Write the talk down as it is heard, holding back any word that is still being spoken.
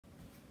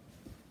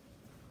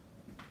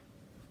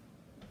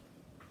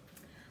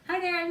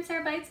there, I'm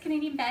Sarah Bites,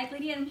 Canadian Bag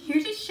Lady, and I'm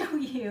here to show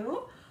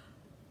you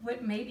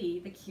what may be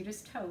the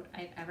cutest tote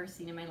I've ever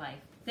seen in my life.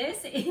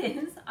 This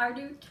is our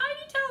new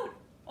tiny tote.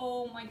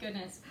 Oh my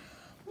goodness.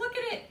 Look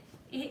at it.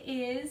 It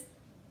is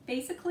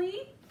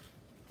basically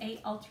a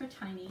ultra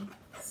tiny,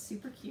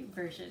 super cute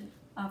version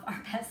of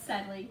our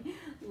best-selling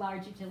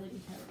Large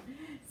Utility Tote.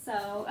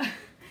 So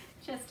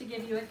just to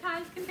give you a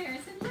size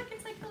comparison, look,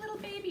 it's like a little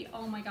baby.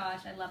 Oh my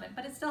gosh, I love it.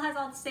 But it still has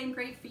all the same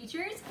great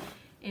features.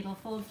 It'll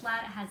fold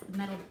flat, it has the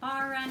metal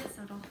bar around it,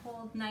 so it'll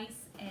hold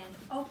nice and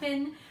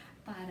open.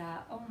 But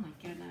oh my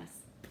goodness,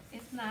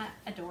 isn't that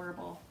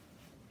adorable?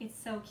 It's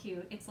so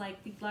cute. It's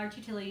like the Large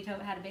Utility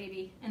Tote had a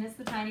baby, and it's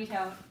the tiny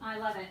tote. I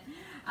love it.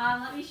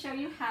 Let me show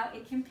you how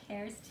it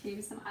compares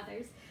to some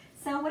others.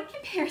 So what it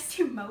compares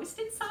to most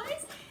in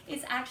size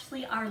is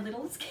actually our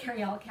littlest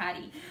carry-all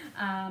caddy.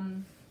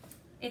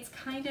 It's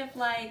kind of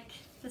like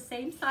the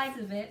same size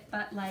of it,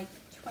 but like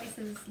twice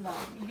as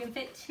long. You can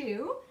fit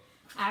two,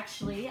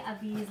 actually, of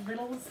these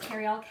little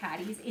carry-all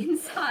caddies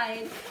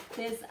inside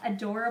this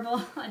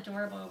adorable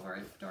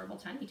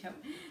tiny tote.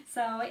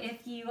 So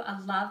if you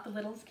love the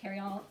little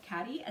carry-all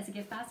caddy as a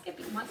gift basket,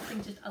 but you want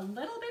something just a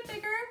little bit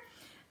bigger,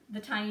 the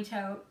tiny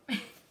tote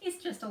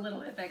is just a little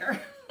bit bigger.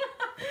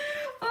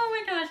 Oh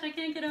my gosh, I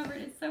can't get over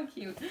it. It's so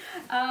cute.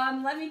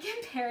 Let me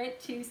compare it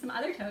to some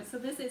other totes. So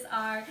this is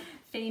our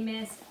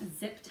famous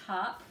zip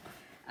top,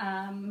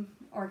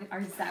 or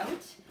our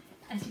Zout.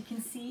 As you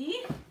can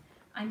see,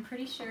 I'm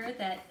pretty sure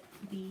that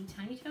the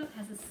tiny tote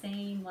has the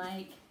same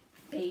like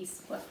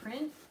base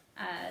footprint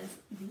as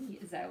the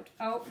Zout.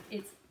 Oh,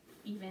 it's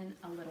even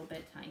a little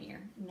bit tinier,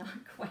 not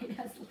quite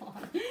as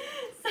long.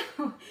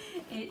 So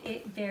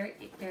it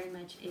very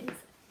much is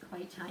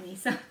quite tiny.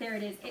 So there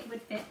it is. It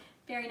would fit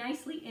very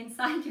nicely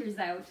inside your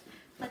Zout.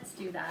 Let's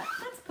do that.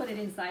 Let's put it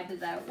inside the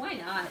Zout. Why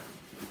not?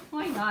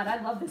 Why not?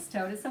 I love this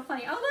tote. It's so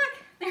funny. Oh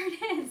look, there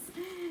it is.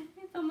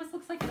 It almost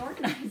looks like an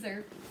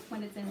organizer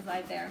when it's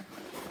inside there.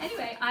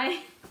 Anyway,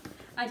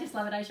 I just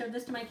love it. I showed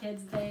this to my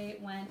kids. They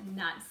went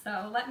nuts.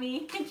 So let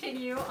me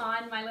continue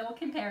on my little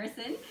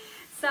comparison.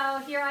 So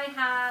here I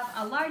have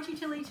a large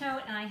utility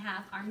tote and I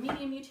have our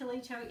medium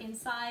utility tote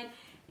inside,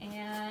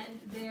 and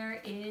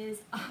there is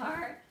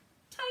our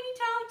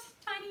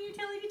tiny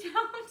utility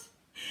tote.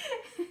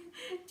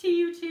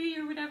 TUT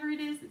or whatever it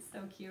is. It's so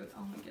cute.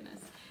 Oh my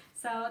goodness.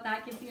 So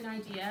that gives you an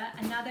idea.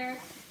 Another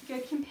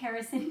good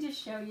comparison to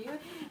show you.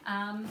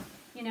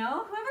 You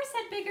know, whoever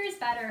said bigger is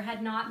better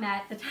had not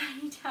met the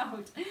tiny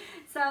tote.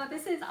 So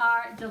this is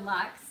our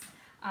deluxe,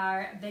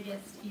 our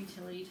biggest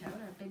utility tote,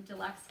 our big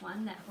deluxe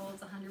one that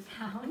holds 100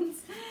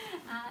 pounds.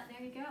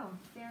 There you go.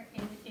 There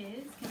it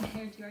is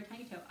compared to our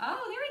tiny tote.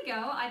 Oh, there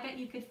we go. I bet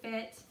you could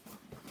fit,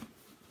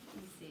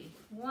 let me see,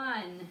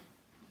 1,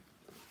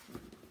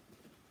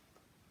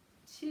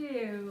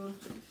 2,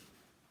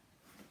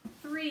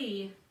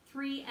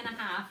 3 and a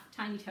half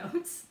tiny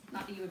totes,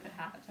 not that you would put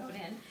half a tote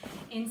in,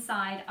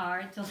 inside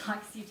our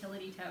deluxe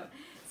utility tote.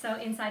 So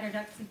inside our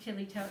deluxe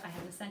utility tote, I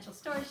have an essential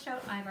storage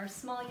tote, I have our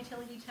small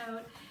utility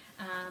tote,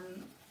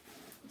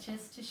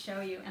 just to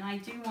show you. And I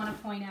do want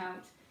to point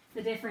out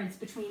the difference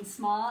between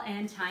small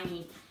and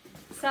tiny.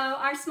 So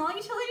our small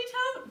utility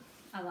tote,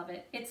 I love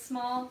it. It's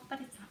small,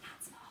 but it's not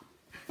that small.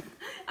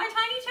 Our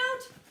tiny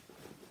tote,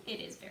 it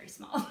is very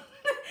small.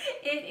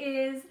 It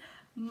is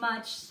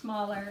much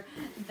smaller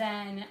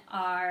than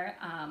our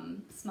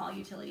small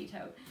utility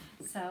tote.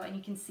 So, and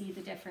you can see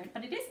the difference,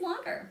 but it is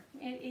longer.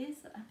 It is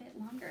a bit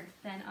longer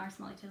than our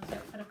small utility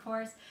tote. But of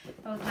course,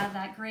 both have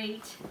that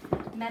great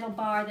metal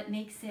bar that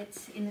makes it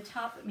in the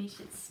top, that makes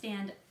it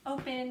stand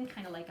open,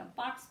 kind of like a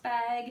box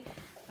bag.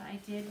 But I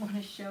did want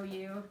to show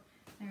you,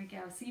 there we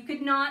go. So you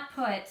could not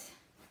put,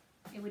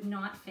 it would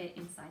not fit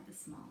inside the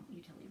small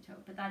utility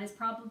tote, but that is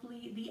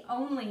probably the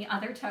only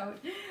other tote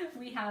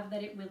we have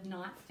that it will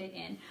not fit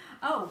in.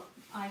 Oh,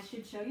 I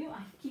should show you,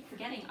 I keep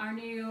forgetting, our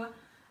new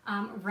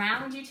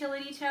round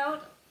utility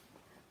tote.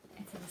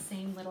 It's in the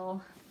same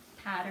little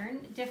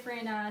pattern,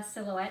 different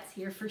silhouettes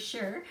here for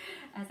sure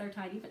as our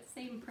tiny, but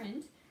same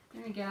print.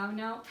 There we go.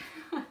 No.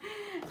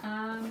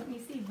 Let me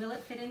see, will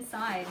it fit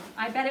inside?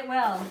 I bet it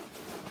will.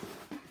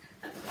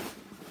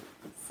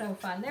 So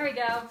fun. There we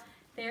go.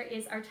 There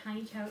is our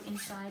tiny tote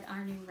inside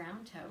our new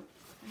round tote.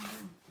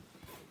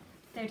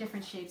 They're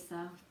different shapes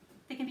though.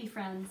 They can be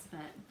friends, but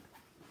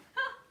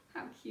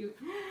how cute.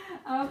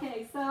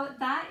 Okay, so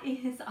that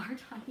is our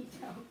tiny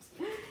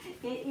tote.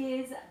 It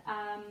is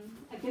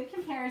a good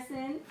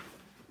comparison.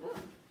 Ooh,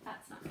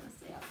 that's not going to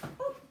stay up.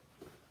 Ooh.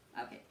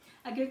 Okay,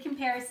 a good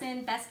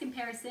comparison, best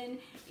comparison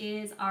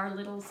is our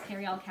little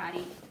carry-all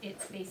caddy.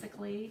 It's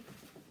basically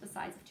the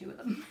size of 2 of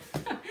them.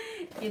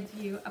 Gives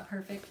you a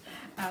perfect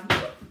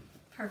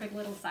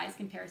little size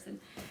comparison.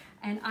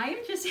 And I am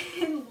just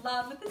in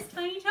love with this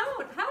tiny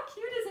tote. How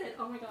cute is it?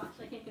 Oh my gosh,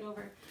 I can't get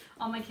over it.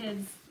 All my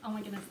kids, oh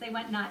my goodness, they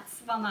went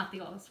nuts. Well, not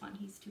the oldest one,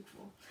 he's too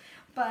cool.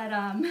 But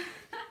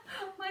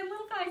my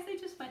little guys, they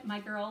just went, my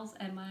girls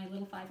and my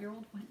little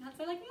 5-year-old went nuts.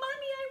 They're like, Mommy,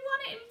 I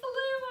want it in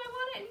blue, I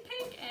want it in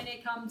pink. And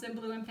it comes in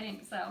blue and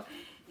pink. So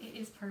it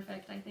is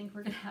perfect. I think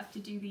we're gonna have to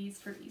do these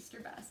for Easter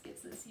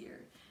baskets this year.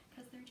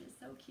 because they're just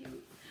so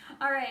cute.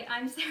 All right,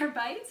 I'm Sarah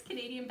Bites,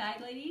 Canadian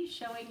Bag Lady,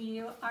 showing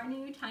you our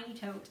new tiny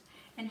tote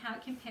and how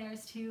it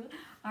compares to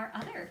our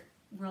other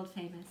world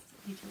famous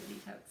utility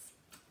totes.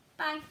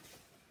 Bye.